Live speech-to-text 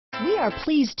We are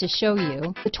pleased to show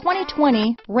you the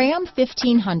 2020 Ram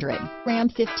 1500. Ram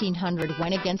 1500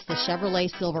 went against the Chevrolet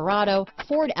Silverado,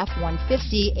 Ford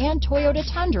F-150, and Toyota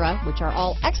Tundra, which are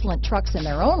all excellent trucks in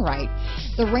their own right.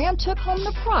 The Ram took home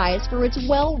the prize for its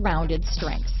well-rounded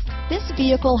strengths. This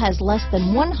vehicle has less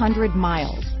than 100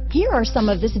 miles. Here are some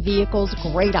of this vehicle's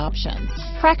great options: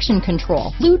 traction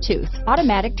control, Bluetooth,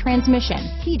 automatic transmission,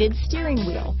 heated steering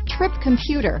wheel, trip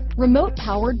computer, remote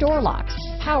power door locks,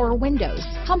 power windows,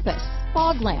 compass,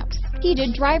 fog lamps,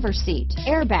 heated driver's seat,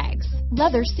 airbags,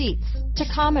 leather seats,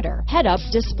 tachometer, head-up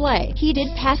display, heated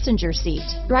passenger seat,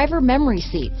 driver memory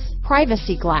seats,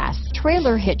 privacy glass,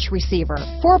 trailer hitch receiver,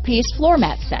 4-piece floor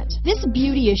mat set. This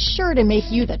beauty is sure to make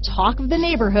you the talk of the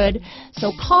neighborhood,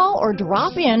 so call or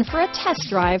drop in for a test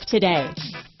drive today.